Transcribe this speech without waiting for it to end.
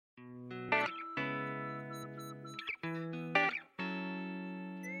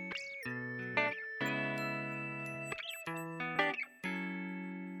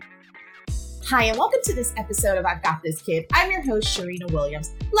Hi, and welcome to this episode of I've Got This Kid. I'm your host, Sharina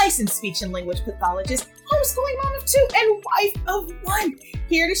Williams, licensed speech and language pathologist, homeschooling mom of two, and wife of one,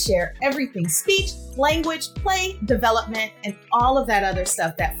 here to share everything speech, language, play, development, and all of that other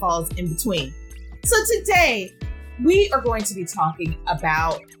stuff that falls in between. So today, we are going to be talking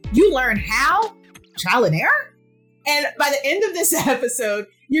about you learn how? Trial and error? And by the end of this episode,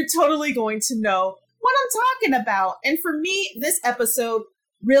 you're totally going to know what I'm talking about. And for me, this episode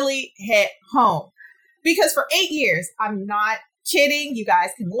really hit home because for 8 years, I'm not kidding. You guys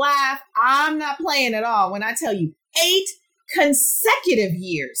can laugh. I'm not playing at all when I tell you 8 consecutive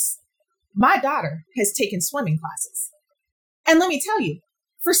years, my daughter has taken swimming classes. And let me tell you,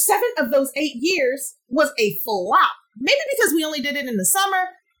 for 7 of those 8 years was a flop. Maybe because we only did it in the summer.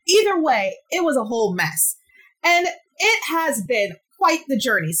 Either way, it was a whole mess. And it has been quite the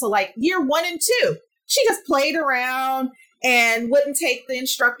journey. So like year 1 and 2, she just played around and wouldn't take the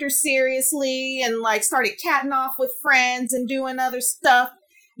instructor seriously and like started catting off with friends and doing other stuff.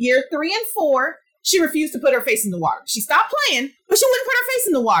 Year 3 and 4, she refused to put her face in the water. She stopped playing, but she wouldn't put her face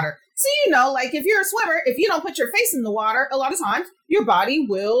in the water. So, you know, like if you're a swimmer, if you don't put your face in the water, a lot of times your body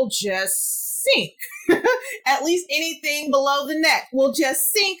will just sink. At least anything below the neck will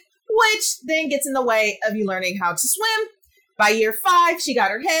just sink, which then gets in the way of you learning how to swim. By year 5, she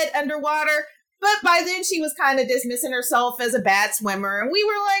got her head underwater. But by then she was kind of dismissing herself as a bad swimmer. And we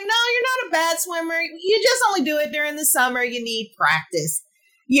were like, no, you're not a bad swimmer. You just only do it during the summer. You need practice.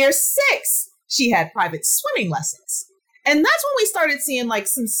 Year 6, she had private swimming lessons. And that's when we started seeing like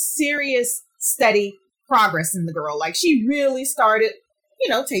some serious, steady progress in the girl. Like she really started, you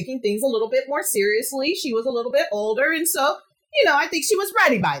know, taking things a little bit more seriously. She was a little bit older. And so, you know, I think she was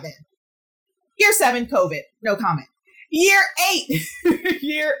ready by then. Year 7, COVID, no comment. Year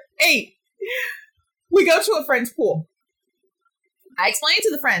 8, we go to a friend's pool. I explained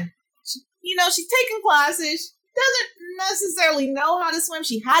to the friend, she's taking classes, doesn't necessarily know how to swim.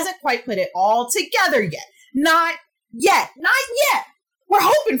 She hasn't quite put it all together yet. Not yet. We're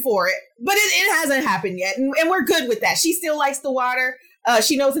hoping for it, but it hasn't happened yet. And we're good with that. She still likes the water.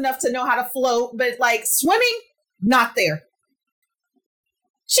 She knows enough to know how to float, but like swimming, not there.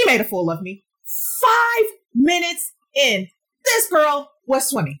 She made a fool of me. 5 minutes in, this girl was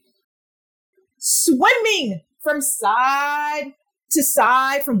swimming from side to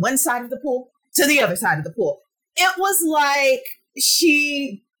side, from one side of the pool to the other side of the pool. It was like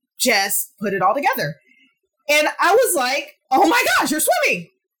she just put it all together. And I was like, oh my gosh, you're swimming.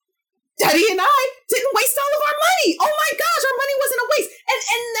 Daddy and I didn't waste all of our money. Oh my gosh, our money wasn't a waste.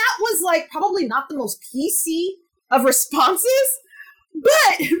 And that was like probably not the most PC of responses,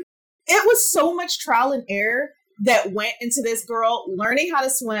 but it was so much trial and error that went into this girl learning how to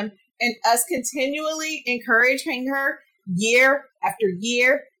swim and us continually encouraging her year after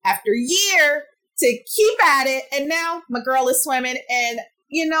year after year to keep at it. And now my girl is swimming. And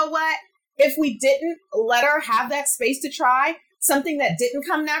you know what? If we didn't let her have that space to try, something that didn't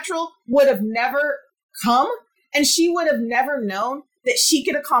come natural would have never come. And she would have never known that she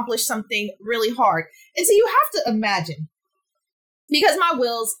could accomplish something really hard. And so you have to imagine, because my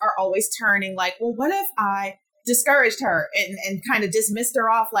wheels are always turning like, well, what if I discouraged her and kind of dismissed her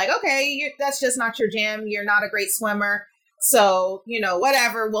off like, okay, that's just not your jam. You're not a great swimmer. So,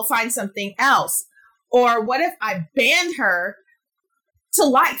 whatever, we'll find something else. Or what if I banned her to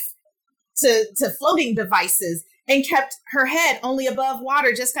life, to floating devices and kept her head only above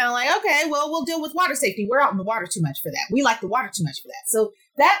water, just kind of like, okay, well, we'll deal with water safety. We're out in the water too much for that. We like the water too much for that. So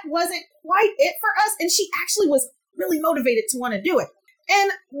that wasn't quite it for us. And she actually was really motivated to want to do it.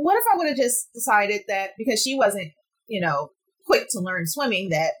 And what if I would have just decided that because she wasn't, quick to learn swimming,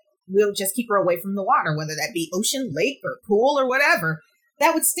 that we'll just keep her away from the water, whether that be ocean, lake, or pool, or whatever?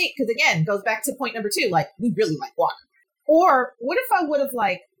 That would stink because, again, goes back to point number 2, like, we really like water. Or what if I would have,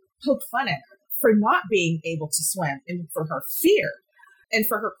 poked fun at her for not being able to swim and for her fear and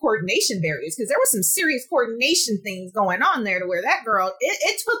for her coordination barriers? Because there were some serious coordination things going on there to where that girl,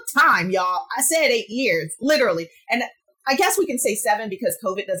 it took time, y'all. I said 8 years, literally. And I guess we can say 7 because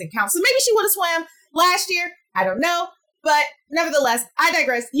COVID doesn't count. So maybe she would have swam last year. I don't know. But nevertheless, I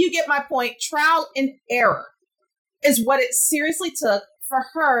digress. You get my point. Trial and error is what it seriously took for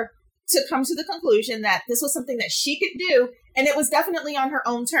her to come to the conclusion that this was something that she could do. And it was definitely on her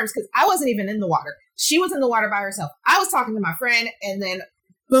own terms because I wasn't even in the water. She was in the water by herself. I was talking to my friend and then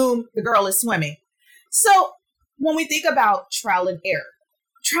boom, the girl is swimming. So when we think about trial and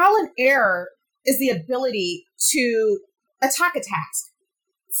error is the ability to attack a task,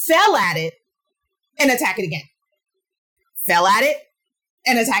 fail at it, and attack it again. Fell at it,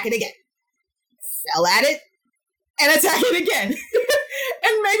 and attack it again. Fell at it, and attack it again.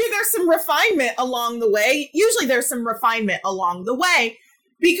 And maybe there's some refinement along the way. Usually there's some refinement along the way,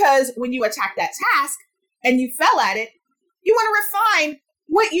 because when you attack that task and you fell at it, you want to refine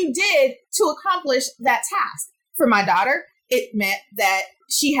what you did to accomplish that task. For my daughter, it meant that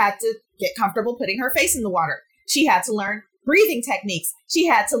she had to get comfortable putting her face in the water. She had to learn breathing techniques. She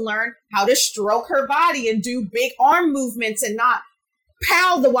had to learn how to stroke her body and do big arm movements and not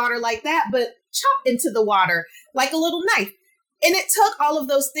pound the water like that, but chop into the water like a little knife. And it took all of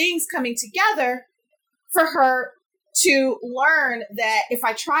those things coming together for her to learn that if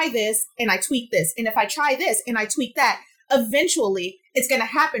I try this and I tweak this, and if I try this and I tweak that, eventually it's going to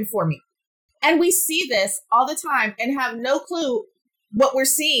happen for me. And we see this all the time and have no clue what we're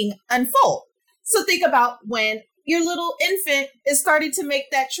seeing unfold. So think about when your little infant is starting to make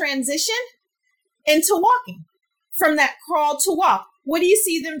that transition into walking, from that crawl to walk. What do you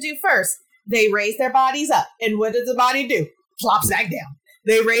see them do first? They raise their bodies up. And what does the body do? Plops back down.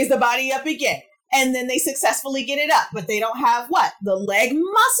 They raise the body up again. And then they successfully get it up. But they don't have what? The leg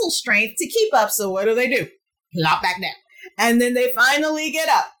muscle strength to keep up. So what do? Plop back down. And then they finally get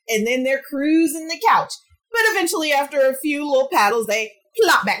up. And then they're cruising the couch. But eventually, after a few little paddles, they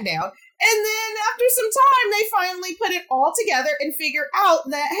plop back down. And then after some time, they finally put it all together and figure out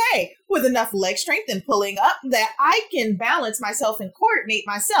that, hey, with enough leg strength and pulling up, that I can balance myself and coordinate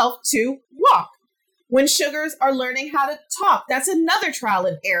myself to walk. When sugars are learning how to talk, that's another trial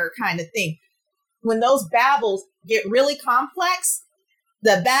and error kind of thing. When those babbles get really complex,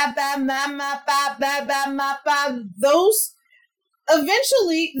 the ba ba ma ma ba ba ba ma ba, those,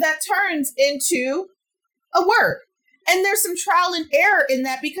 eventually that turns into a word. And there's some trial and error in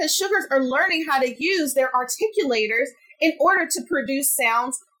that, because sugars are learning how to use their articulators in order to produce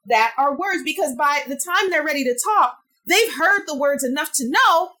sounds that are words. Because by the time they're ready to talk, they've heard the words enough to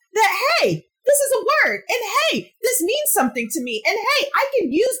know that, hey, this is a word. And hey, this means something to me. And hey, I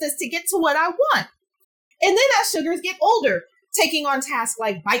can use this to get to what I want. And then as sugars get older, taking on tasks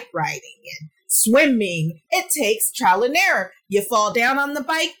like bike riding and swimming, it takes trial and error. You fall down on the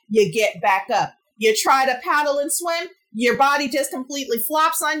bike, you get back up. You try to paddle and swim, your body just completely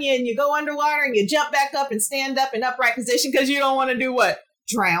flops on you and you go underwater and you jump back up and stand up in upright position because you don't want to do what?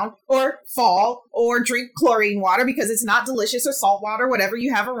 Drown or fall or drink chlorine water because it's not delicious, or salt water, whatever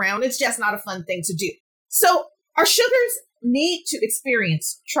you have around. It's just not a fun thing to do. So our sugars need to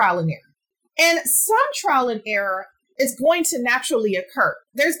experience trial and error. And some trial and error is going to naturally occur.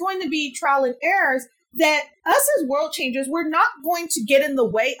 There's going to be trial and errors that us as world changers, we're not going to get in the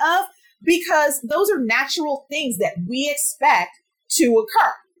way of, because those are natural things that we expect to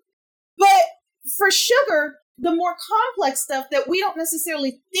occur. But for sugar, the more complex stuff that we don't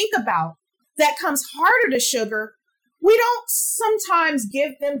necessarily think about that comes harder to sugar, we don't sometimes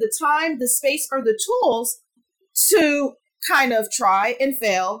give them the time, the space, or the tools to kind of try and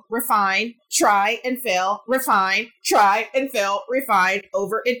fail, refine, try and fail, refine, try and fail, refine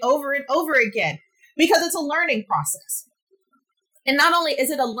over and over and over again, because it's a learning process. And not only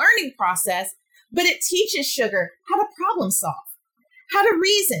is it a learning process, but it teaches sugar how to problem solve, how to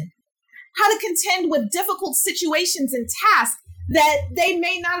reason, how to contend with difficult situations and tasks that they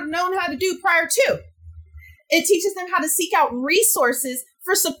may not have known how to do prior to. It teaches them how to seek out resources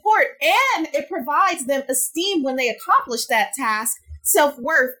for support, and it provides them esteem when they accomplish that task,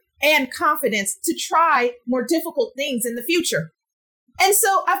 self-worth, and confidence to try more difficult things in the future. And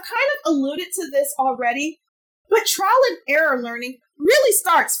so I've kind of alluded to this already, but trial and error learning really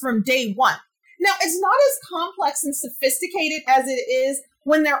starts from day one. Now, it's not as complex and sophisticated as it is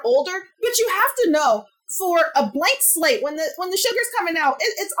when they're older, but you have to know, for a blank slate, when the sugar's coming out,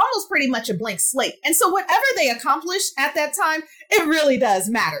 it's almost pretty much a blank slate. And so whatever they accomplish at that time, it really does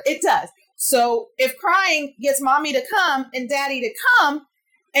matter. It does. So if crying gets mommy to come and daddy to come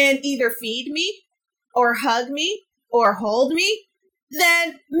and either feed me or hug me or hold me,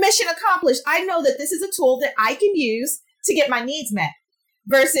 then mission accomplished. I know that this is a tool that I can use to get my needs met.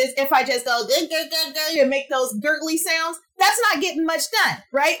 Versus if I just go and make those gurgly sounds, that's not getting much done,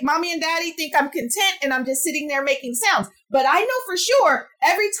 right? Mommy and daddy think I'm content and I'm just sitting there making sounds. But I know for sure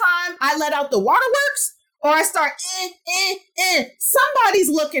every time I let out the waterworks or I start somebody's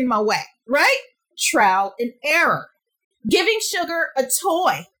looking my way, right? Trial and error. Giving sugar a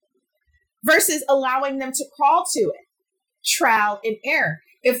toy versus allowing them to crawl to it. Trial and error.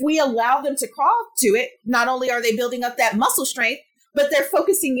 If we allow them to crawl to it, not only are they building up that muscle strength, but they're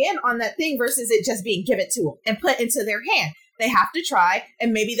focusing in on that thing versus it just being given to them and put into their hand. They have to try,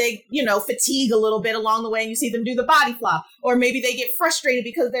 and maybe they, fatigue a little bit along the way and you see them do the body flop. Or maybe they get frustrated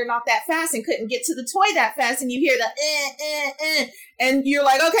because they're not that fast and couldn't get to the toy that fast, and you hear the and you're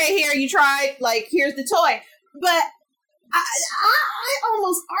like, okay, here, you tried, like, here's the toy. But I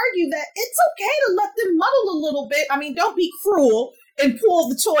almost argue that it's okay to let them muddle a little bit. I mean, don't be cruel and pull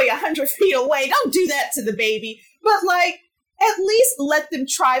the toy 100 feet away. Don't do that to the baby. But like, at least let them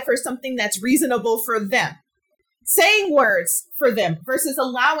try for something that's reasonable for them. Saying words for them versus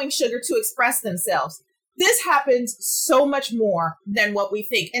allowing sugar to express themselves. This happens so much more than what we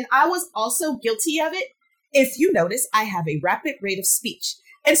think. And I was also guilty of it. If you notice, I have a rapid rate of speech.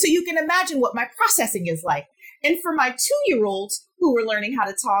 And so you can imagine what my processing is like. And for my 2-year-olds who were learning how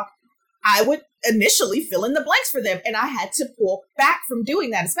to talk, I would initially fill in the blanks for them. And I had to pull back from doing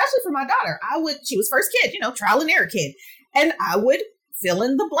that, especially for my daughter. She was first kid, trial and error kid. And I would fill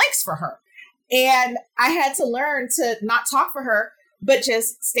in the blanks for her. And I had to learn to not talk for her, but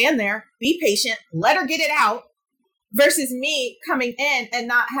just stand there, be patient, let her get it out, versus me coming in and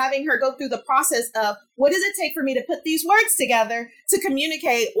not having her go through the process of what does it take for me to put these words together to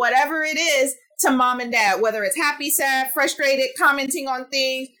communicate whatever it is to mom and dad, whether it's happy, sad, frustrated, commenting on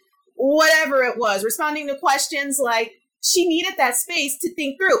things, whatever it was, responding to questions. Like, she needed that space to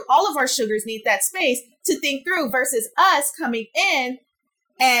think through. All of our sugars need that space to think through versus us coming in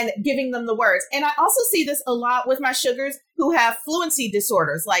and giving them the words. And I also see this a lot with my sugars who have fluency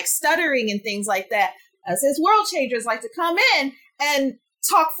disorders, like stuttering and things like that. Us as world changers like to come in and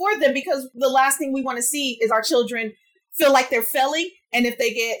talk for them, because the last thing we want to see is our children feel like they're failing. And if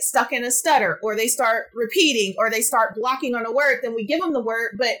they get stuck in a stutter or they start repeating or they start blocking on a word, then we give them the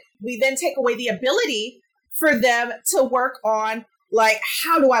word, but we then take away the ability for them to work on, like,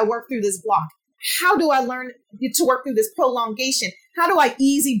 how do I work through this block? How do I learn to work through this prolongation? How do I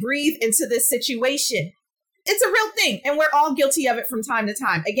easy breathe into this situation? It's a real thing. And we're all guilty of it from time to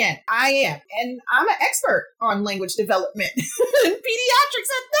time. Again, I am. And I'm an expert on language development and pediatrics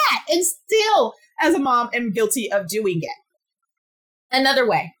at that. And still, as a mom, am guilty of doing it. Another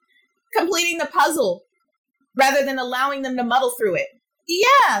way, completing the puzzle rather than allowing them to muddle through it.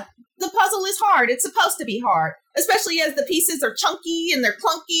 Yeah, the puzzle is hard. It's supposed to be hard, especially as the pieces are chunky and they're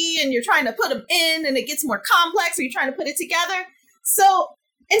clunky and you're trying to put them in and it gets more complex or you're trying to put it together. So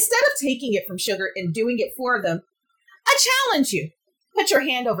instead of taking it from sugar and doing it for them, I challenge you. Put your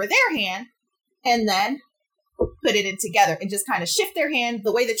hand over their hand and then put it in together and just kind of shift their hand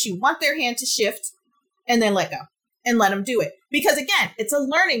the way that you want their hand to shift and then let go and let them do it. Because again, it's a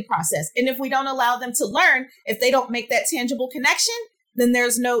learning process. And if we don't allow them to learn, if they don't make that tangible connection, then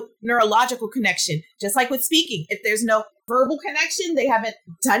there's no neurological connection. Just like with speaking, if there's no verbal connection, they haven't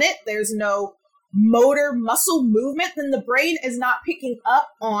done it, there's no motor muscle movement, then the brain is not picking up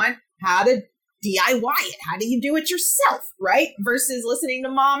on how to DIY it. How do you do it yourself, right? Versus listening to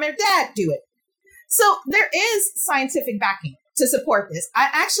mom or dad do it. So there is scientific backing to support this. I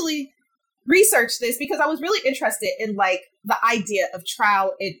actually researched this because I was really interested in like the idea of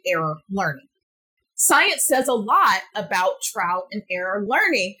trial and error learning. Science says a lot about trial and error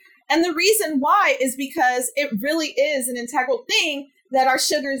learning. And the reason why is because it really is an integral thing that our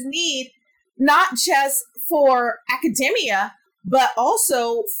sugars need, not just for academia, but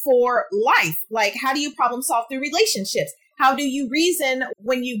also for life. Like, how do you problem solve through relationships? How do you reason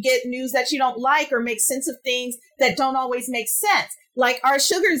when you get news that you don't like or make sense of things that don't always make sense? Like, our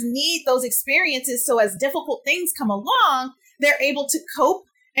sugars need those experiences. So as difficult things come along, they're able to cope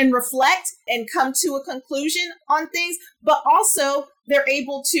and reflect and come to a conclusion on things, but also they're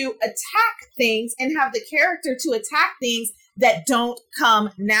able to attack things and have the character to attack things that don't come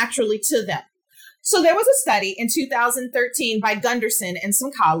naturally to them. So there was a study in 2013 by Gunderson and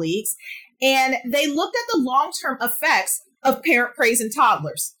some colleagues, and they looked at the long-term effects of parent praise in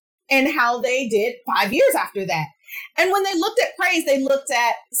toddlers and how they did 5 years after that. And when they looked at praise, they looked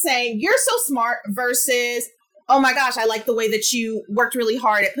at saying, you're so smart versus, oh my gosh, I like the way that you worked really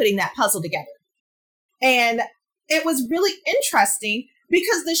hard at putting that puzzle together. And it was really interesting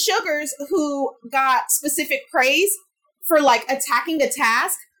because the sugars who got specific praise for like attacking a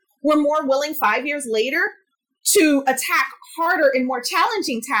task were more willing 5 years later to attack harder and more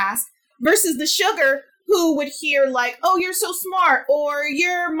challenging tasks versus the sugar who would hear like, oh, you're so smart, or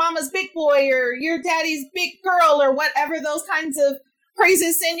you're mama's big boy, or you're daddy's big girl, or whatever those kinds of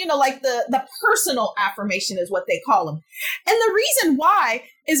praises, and like the personal affirmation is what they call them. And the reason why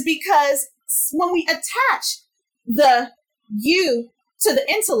is because when we attach the you to the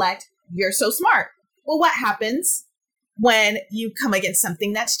intellect, you're so smart. Well, what happens when you come against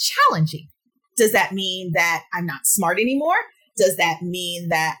something that's challenging? Does that mean that I'm not smart anymore? Does that mean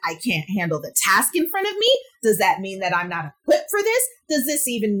that I can't handle the task in front of me? Does that mean that I'm not equipped for this? Does this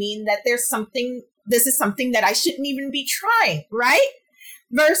even mean that this is something that I shouldn't even be trying, right?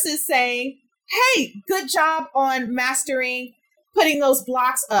 Versus saying, hey, good job on mastering putting those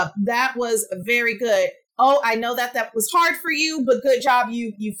blocks up. That was very good. oh, I know that that was hard for you, but good job.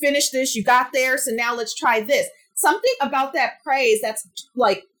 You finished this, you got there. So now let's try this. Something about that praise that's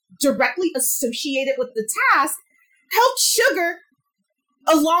like directly associated with the task helped Sugar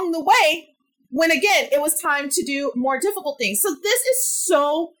along the way when, again, it was time to do more difficult things. So this is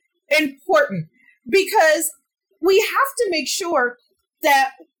so important because we have to make sure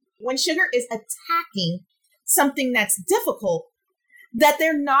that when Sugar is attacking something that's difficult, that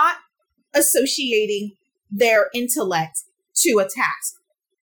they're not associating their intellect to a task.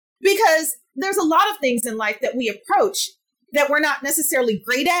 Because there's a lot of things in life that we approach that we're not necessarily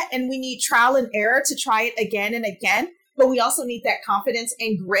great at, and we need trial and error to try it again and again. But we also need that confidence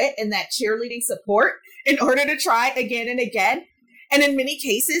and grit and that cheerleading support in order to try again and again. And in many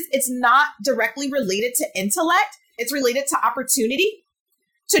cases, it's not directly related to intellect. It's related to opportunity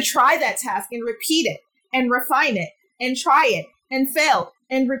to try that task and repeat it and refine it and try it and fail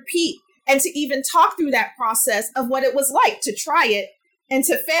and repeat, and to even talk through that process of what it was like to try it and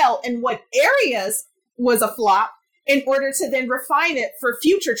to fail and what areas was a flop in order to then refine it for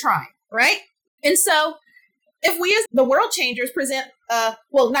future trying, right? And so if we as the world changers present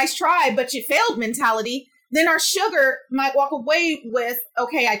nice try, but you failed mentality, then our Sugar might walk away with,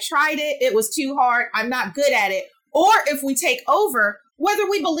 okay, I tried it. It was too hard. I'm not good at it. Or if we take over, whether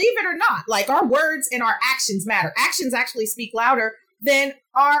we believe it or not, like our words and our actions matter. Actions actually speak louder than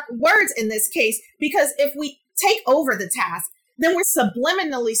our words in this case, because if we take over the task, then we're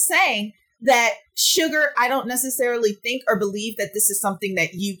subliminally saying that, Sugar, I don't necessarily think or believe that this is something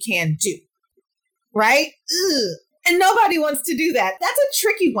that you can do, right? Ugh. And nobody wants to do that. That's a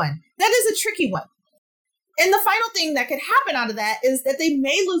tricky one. That is a tricky one. And the final thing that could happen out of that is that they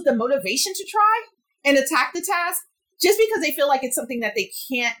may lose the motivation to try and attack the task just because they feel like it's something that they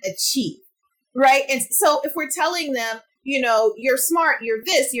can't achieve, right? And so if we're telling them, you're smart, you're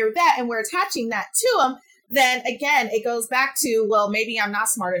this, you're that, and we're attaching that to them, then again, it goes back to, well, maybe I'm not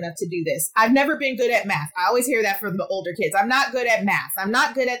smart enough to do this. I've never been good at math. I always hear that from the older kids. I'm not good at math. I'm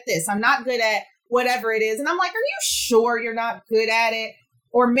not good at this. I'm not good at whatever it is. And I'm like, are you sure you're not good at it?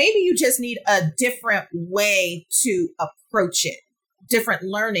 Or maybe you just need a different way to approach it, different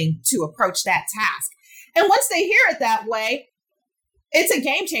learning to approach that task. And once they hear it that way, it's a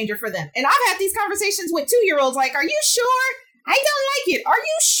game changer for them. And I've had these conversations with 2-year-olds like, are you sure? I don't like it. Are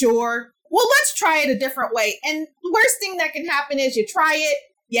you sure? Well, let's try it a different way. And the worst thing that can happen is you try it,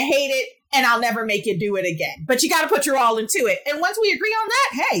 you hate it, and I'll never make you do it again. But you got to put your all into it. And once we agree on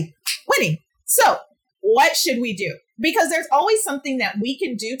that, hey, winning. So what should we do? Because there's always something that we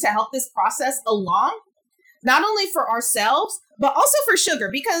can do to help this process along, not only for ourselves, but also for Sugar.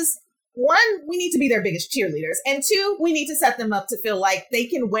 Because 1, we need to be their biggest cheerleaders. And 2, we need to set them up to feel like they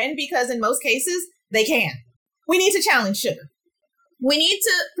can win, because in most cases, they can. We need to challenge Sugar. We need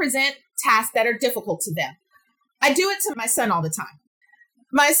to present tasks that are difficult to them. I do it to my son all the time.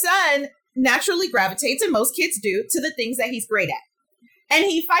 My son naturally gravitates, and most kids do, to the things that he's great at. And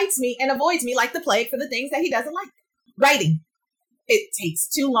he fights me and avoids me like the plague for the things that he doesn't like. Writing. It takes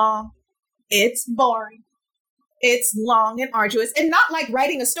too long. It's boring. It's long and arduous, and not like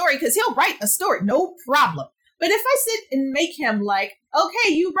writing a story, because he'll write a story, no problem. But if I sit and make him like,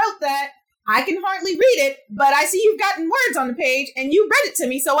 okay, you wrote that, I can hardly read it, but I see you've gotten words on the page and you read it to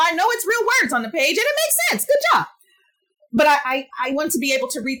me, so I know it's real words on the page and it makes sense. Good job. But I want to be able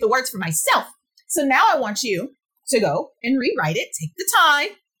to read the words for myself. So now I want you to go and rewrite it. Take the time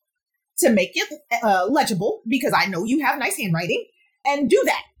to make it legible, because I know you have nice handwriting, and do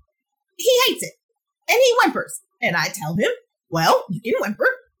that. He hates it and he whimpers. And I tell him, well, you can whimper,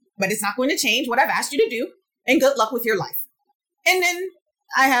 but it's not going to change what I've asked you to do, and good luck with your life. And then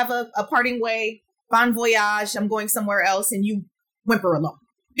I have a parting way, bon voyage, I'm going somewhere else, and you whimper alone,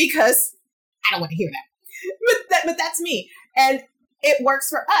 because I don't want to hear that. But that's me. And it works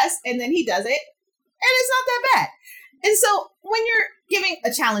for us, and then he does it, and it's not that bad. And so when you're giving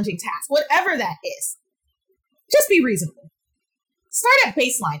a challenging task, whatever that is, just be reasonable. Start at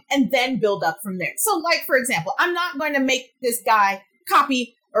baseline and then build up from there. So like, for example, I'm not going to make this guy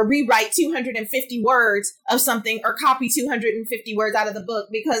copy or rewrite 250 words of something, or copy 250 words out of the book,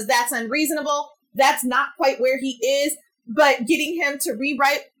 because that's unreasonable. That's not quite where he is. But getting him to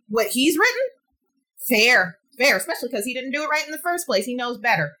rewrite what he's written, fair, especially because he didn't do it right in the first place. He knows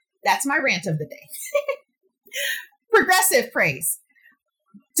better. That's my rant of the day. Progressive praise.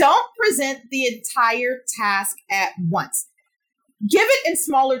 Don't present the entire task at once. Give it in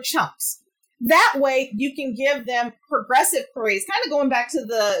smaller chunks. That way you can give them progressive praise, kind of going back to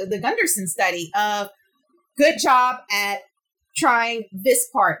the Gunderson study of, good job at trying this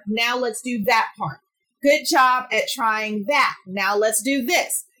part. Now let's do that part. Good job at trying that. Now let's do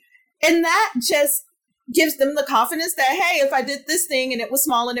this. And that just gives them the confidence that, hey, if I did this thing and it was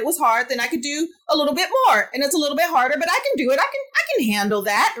small and it was hard, then I could do a little bit more. And it's a little bit harder, but I can do it. I can handle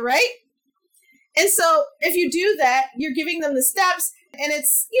that, right? And so if you do that, you're giving them the steps, and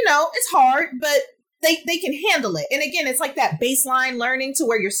it's, it's hard, but they can handle it. And again, it's like that baseline learning to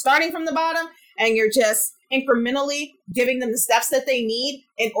where you're starting from the bottom and you're just incrementally giving them the steps that they need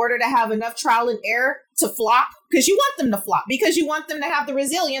in order to have enough trial and error to flop, because you want them to flop, because you want them to have the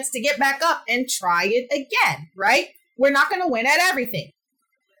resilience to get back up and try it again, right? We're not going to win at everything.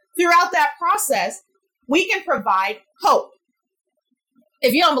 Throughout that process, we can provide hope.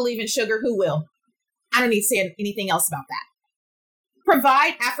 If you don't believe in sugar, who will? I don't need to say anything else about that.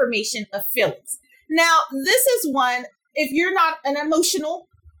 Provide affirmation of feelings. Now, this is one, if you're not an emotional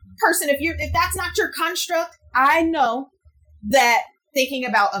person, if that's not your construct, I know that thinking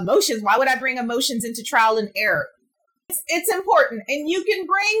about emotions, why would I bring emotions into trial and error? It's important. And you can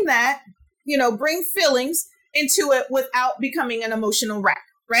bring that, bring feelings into it without becoming an emotional wreck,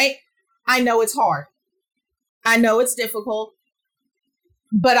 right? I know it's hard. I know it's difficult,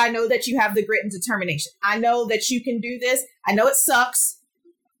 but I know that you have the grit and determination. I know that you can do this. I know it sucks.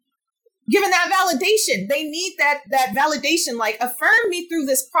 Given that validation, they need that validation, like affirm me through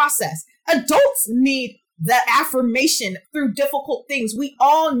this process. Adults need that affirmation through difficult things. We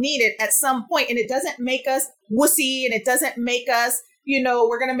all need it at some point, and it doesn't make us wussy, and it doesn't make us,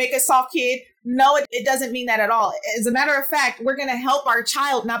 we're going to make a soft kid. No, it doesn't mean that at all. As a matter of fact, we're going to help our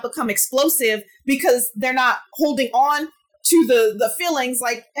child not become explosive because they're not holding on to the feelings.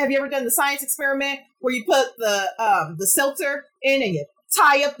 Like, have you ever done the science experiment where you put the seltzer in and you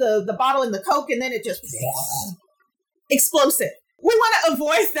tie up the bottle in the Coke and then it just explosive? We want to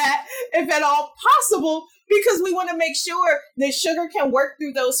avoid that if at all possible, because we want to make sure that sugar can work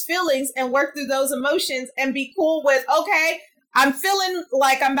through those feelings and work through those emotions and be cool with, okay, I'm feeling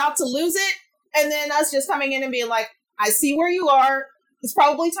like I'm about to lose it. And then us just coming in and being like, I see where you are. It's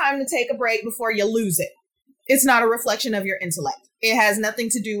probably time to take a break before you lose it. It's not a reflection of your intellect. It has nothing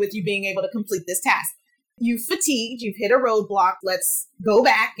to do with you being able to complete this task. You've fatigued, you've hit a roadblock. Let's go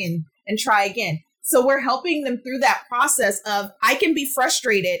back and try again. So we're helping them through that process of, I can be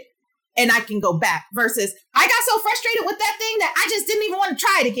frustrated and I can go back, versus I got so frustrated with that thing that I just didn't even want to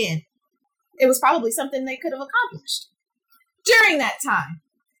try it again. It was probably something they could have accomplished during that time.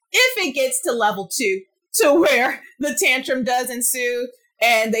 If it gets to level 2, to where the tantrum does ensue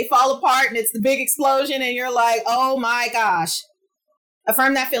and they fall apart and it's the big explosion and you're like, oh my gosh,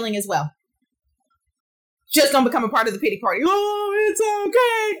 affirm that feeling as well. Just don't become a part of the pity party. Oh, it's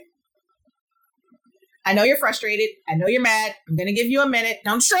okay. I know you're frustrated. I know you're mad. I'm going to give you a minute.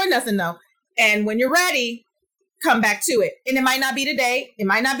 Don't stir nothing though. And when you're ready, come back to it. And it might not be today. It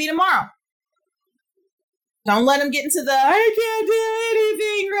might not be tomorrow. Don't let them get into the, I can't do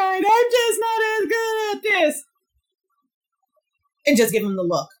anything right. I'm just not as good at this. And just give them the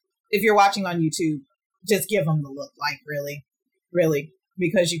look. If you're watching on YouTube, just give them the look. Like, really? Really?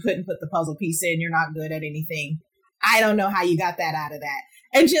 Because you couldn't put the puzzle piece in. You're not good at anything. I don't know how you got that out of that.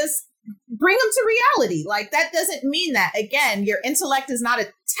 And just bring them to reality. Like, that doesn't mean that, again, your intellect is not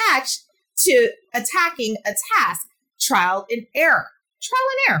attached to attacking a task. Trial and error. Trial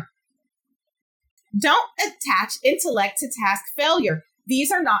and error. Don't attach intellect to task failure.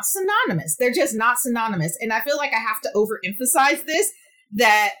 These are not synonymous. They're just not synonymous. And I feel like I have to overemphasize this,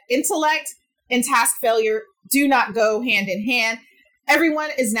 that intellect and task failure do not go hand in hand. Everyone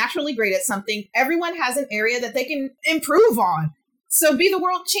is naturally great at something. Everyone has an area that they can improve on. So be the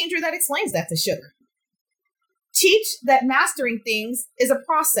world changer that explains that to sugar. Teach that mastering things is a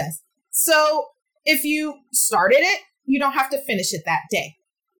process. So if you started it, you don't have to finish it that day.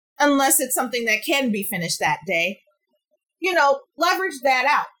 Unless it's something that can be finished that day, leverage that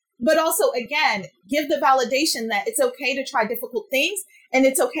out. But also, again, give the validation that it's okay to try difficult things and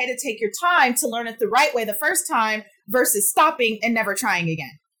it's okay to take your time to learn it the right way the first time versus stopping and never trying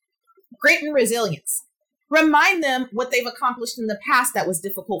again. Grit and resilience. Remind them what they've accomplished in the past that was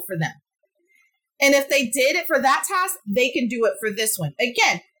difficult for them. And if they did it for that task, they can do it for this one.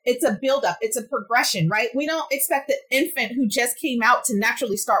 Again, it's a buildup. It's a progression, right? We don't expect the infant who just came out to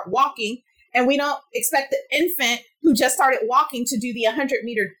naturally start walking. And we don't expect the infant who just started walking to do the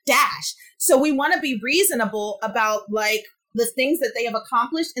 100-meter dash. So we want to be reasonable about like the things that they have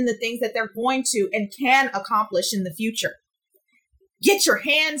accomplished and the things that they're going to and can accomplish in the future. Get your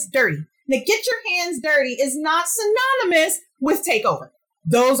hands dirty. Now, get your hands dirty is not synonymous with take over.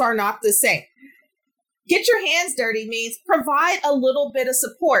 Those are not the same. Get your hands dirty means provide a little bit of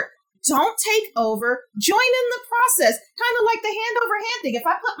support. Don't take over. Join in the process. Kind of like the hand over hand thing. If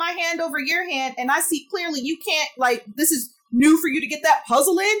I put my hand over your hand and I see clearly you can't, like, this is new for you to get that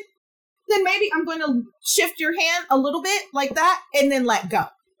puzzle in, then maybe I'm going to shift your hand a little bit like that and then let go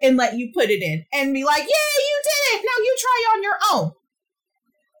and let you put it in and be like, yeah, you did it. Now you try on your own.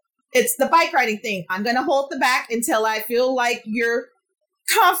 It's the bike riding thing. I'm going to hold the back until I feel like you're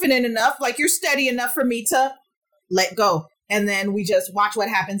confident enough, like you're steady enough for me to let go. And then we just watch what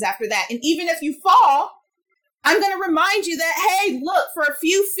happens after that. And even if you fall, I'm going to remind you that, hey, look, for a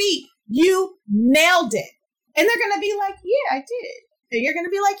few feet, you nailed it. And they're going to be like, yeah, I did. And you're going to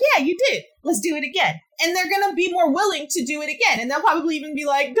be like, yeah, you did. Let's do it again. And they're going to be more willing to do it again. And they'll probably even be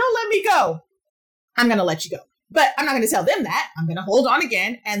like, don't let me go. I'm going to let you go. But I'm not going to tell them that. I'm going to hold on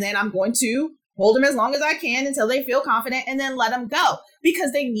again. And then I'm going to hold them as long as I can until they feel confident and then let them go.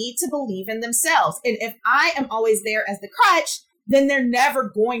 Because they need to believe in themselves. And if I am always there as the crutch, then they're never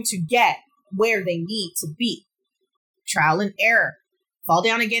going to get where they need to be. Trial and error. Fall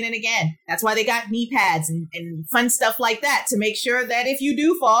down again and again. That's why they got knee pads and fun stuff like that to make sure that if you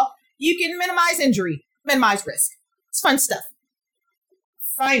do fall, you can minimize injury, minimize risk. It's fun stuff.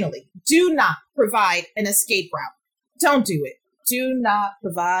 Finally, do not provide an escape route. Don't do it. Do not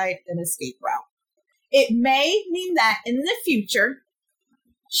provide an escape route. It may mean that in the future,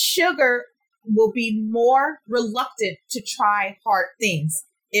 sugar will be more reluctant to try hard things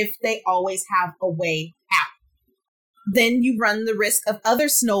if they always have a way out. Then you run the risk of other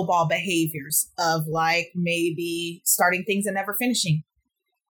snowball behaviors of like maybe starting things and never finishing,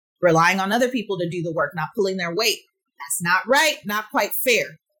 relying on other people to do the work, not pulling their weight. That's not right, not quite fair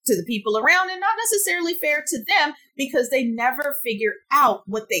to the people around and not necessarily fair to them because they never figure out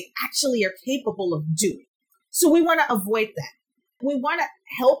what they actually are capable of doing. So we want to avoid that. We want to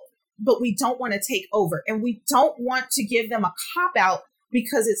help, but we don't want to take over. And we don't want to give them a cop-out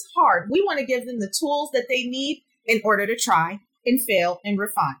because it's hard. We want to give them the tools that they need in order to try and fail and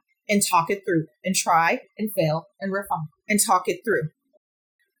refine and talk it through and try and fail and refine and talk it through.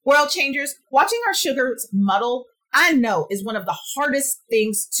 World changers, watching our sugars muddle, I know, is one of the hardest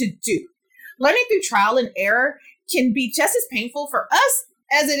things to do. Learning through trial and error can be just as painful for us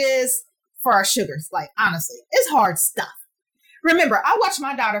as it is for our sugars. Like, honestly, it's hard stuff. Remember, I watched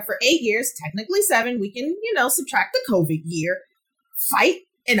my daughter for 8 years, technically 7. We can, subtract the COVID year, fight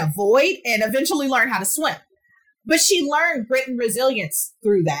and avoid, and eventually learn how to swim. But she learned grit and resilience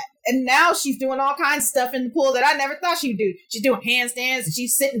through that. And now she's doing all kinds of stuff in the pool that I never thought she'd do. She's doing handstands and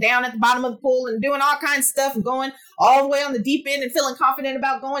she's sitting down at the bottom of the pool and doing all kinds of stuff and going all the way on the deep end and feeling confident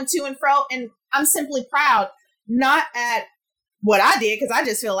about going to and fro. And I'm simply proud, not at what I did, because I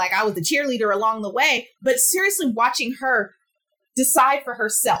just feel like I was the cheerleader along the way, but seriously watching her decide for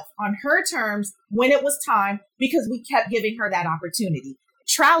herself on her terms when it was time, because we kept giving her that opportunity.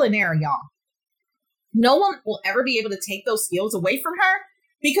 Trial and error, y'all. No one will ever be able to take those skills away from her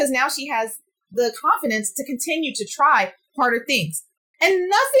because now she has the confidence to continue to try harder things. And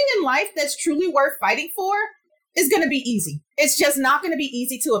nothing in life that's truly worth fighting for is going to be easy. It's just not going to be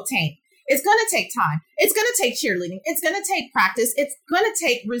easy to obtain. It's going to take time. It's going to take cheerleading. It's going to take practice. It's going to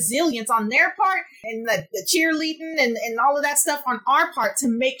take resilience on their part and the cheerleading and all of that stuff on our part to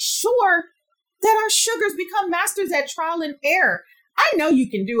make sure that our sugars become masters at trial and error. I know you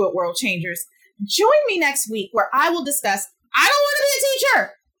can do it, world changers. Join me next week where I will discuss, I don't want to be a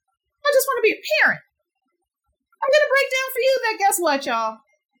teacher. I just want to be a parent. I'm going to break down for you that guess what, y'all?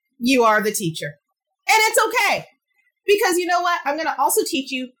 You are the teacher. And it's okay. Because you know what? I'm going to also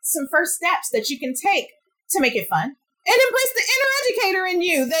teach you some first steps that you can take to make it fun. And embrace the inner educator in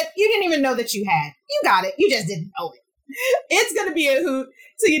you that you didn't even know that you had. You got it. You just didn't know it. It's going to be a hoot,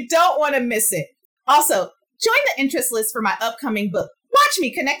 so you don't want to miss it. Also, join the interest list for my upcoming book. Watch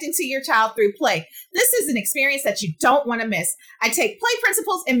me connecting to your child through play. This is an experience that you don't want to miss. I take play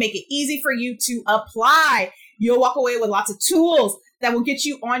principles and make it easy for you to apply. You'll walk away with lots of tools that will get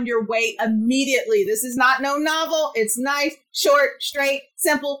you on your way immediately. This is not no novel. It's nice, short, straight,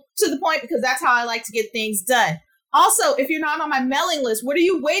 simple, to the point, because that's how I like to get things done. Also, if you're not on my mailing list, what are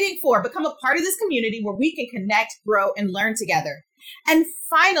you waiting for? Become a part of this community where we can connect, grow, and learn together. And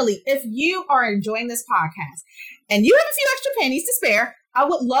finally, if you are enjoying this podcast and you have a few extra pennies to spare, I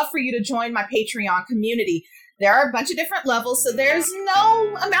would love for you to join my Patreon community. There are a bunch of different levels, so there's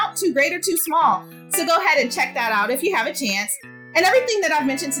no amount too great or too small. So go ahead and check that out if you have a chance. And everything that I've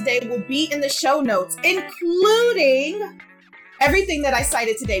mentioned today will be in the show notes, including everything that I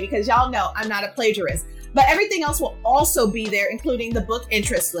cited today, because y'all know I'm not a plagiarist. But everything else will also be there, including the book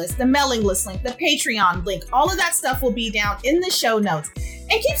interest list, the mailing list link, the Patreon link. All of that stuff will be down in the show notes. And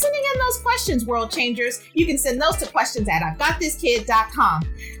keep sending in those questions, world changers. You can send those to questions@I'veGotThisKid.com.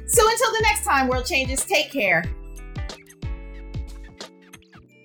 So until the next time, world changers, take care.